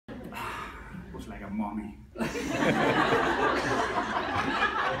was like a mummy. So,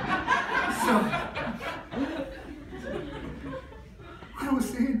 what I was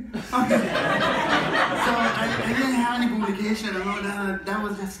saying? Okay. So I didn't have any publication and all that. That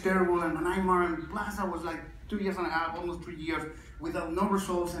was just terrible and a nightmare. And plus I was like 2 years and a half, almost 3 years, without no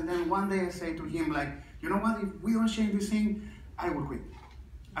results. And then one day I say to him, like, you know what, if we don't change this thing, I will quit.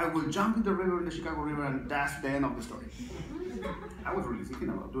 I will jump in the river, in the Chicago River, and that's the end of the story. I was really thinking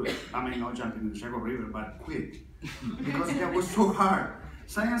about doing it. I mean, not jumping in the Chicago River, but quit. Because that was so hard.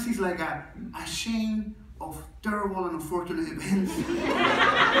 Science is like a chain of terrible and unfortunate events.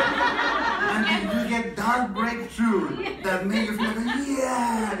 And then you get dark breakthrough that make you feel like,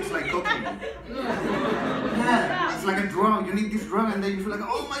 yeah, it's like cocaine. Yeah, it's like a drug. You need this drug, and then you feel like,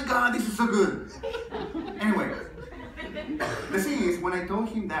 oh my God, this is so good. Anyway, the thing is, when I told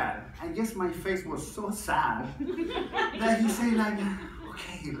him that, I guess my face was so sad that he said like,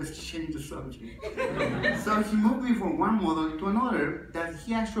 okay, let's change the subject. So he moved me from one model to another that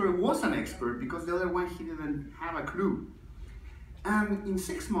he actually was an expert because the other one he didn't have a clue. And in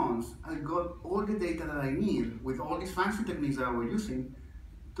 6 months, I got all the data that I need with all these fancy techniques that I was using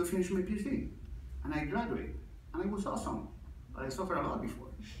to finish my PhD. And I graduated, and it was awesome, but I suffered a lot before.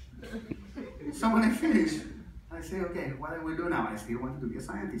 So when I finished, I say, okay, what do we do now? I still wanted to be a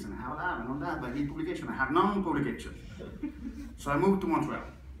scientist and have a lab and all that, but I need publication. I have no publication. So I moved to Montreal.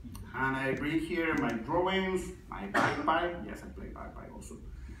 And I bring here my drawings, my bagpipe, yes, I play bagpipe also,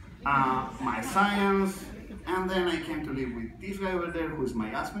 my science, and then I came to live with this guy over there who's my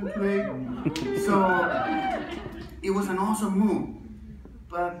husband today. So it was an awesome move.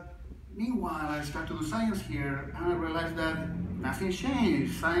 But meanwhile, I started to do science here, and I realized that nothing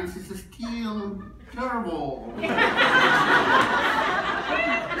changed. Science is still terrible. And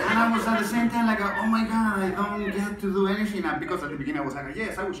I was at the same time like, oh my God, I don't get to do anything. And because at the beginning I was like,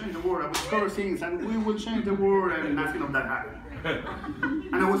 yes, I will change the world, I will discover things, and we will change the world, and nothing of that happened.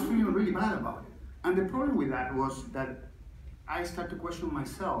 And I was feeling really bad about it. And the problem with that was that I started to question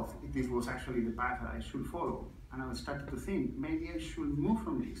myself if this was actually the path that I should follow. And I started to think, maybe I should move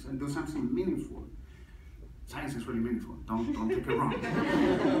from this and do something meaningful. Science is really meaningful, don't take it wrong.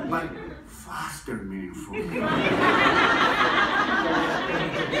 But faster meaningful.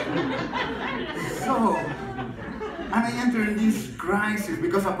 So, and I entered this crisis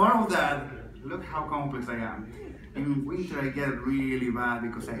because a part of that, look how complex I am. In winter I get really bad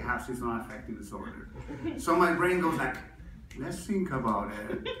because I have seasonal affective disorder. So my brain goes like, let's think about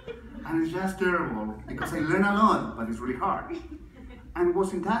it. And it's just terrible because I learn a lot, but it's really hard. And it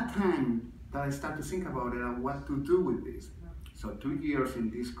was in that time that I started to think about it and what to do with this. So 2 years in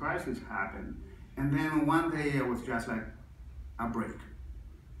this crisis happened. And then one day I was just like, a break.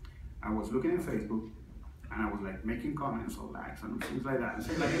 I was looking at Facebook and I was like making comments or likes and things like that. And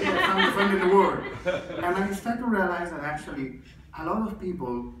saying like, yeah, I'm the friend in the world. And I started to realize that actually a lot of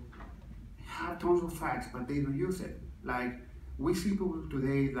people have tons of facts, but they don't use it. Like, we see people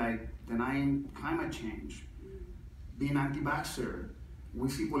today like denying climate change, being anti-vaxxer. We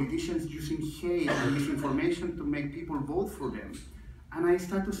see politicians using hate and misinformation to make people vote for them. And I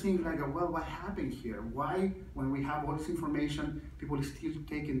start to think like, well, what happened here? Why, when we have all this information, people are still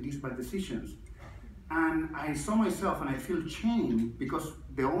taking these bad decisions? And I saw myself and I feel shame because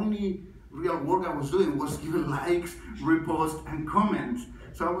the only real work I was doing was giving likes, reposts, and comments.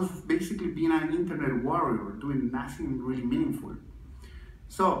 So I was basically being an internet warrior, doing nothing really meaningful.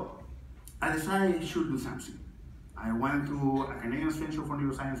 So I decided I should do something. I went to a Canadian Center for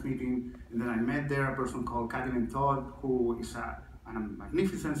Neuroscience meeting, and then I met there a person called Kathleen Todd, who is a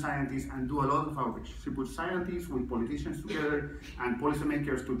magnificent scientist and do a lot of outreach. She puts scientists with politicians together and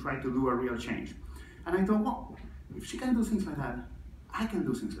policymakers to try to do a real change. And I thought, well, if she can do things like that, I can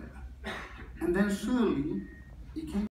do things like that. And then suddenly, it came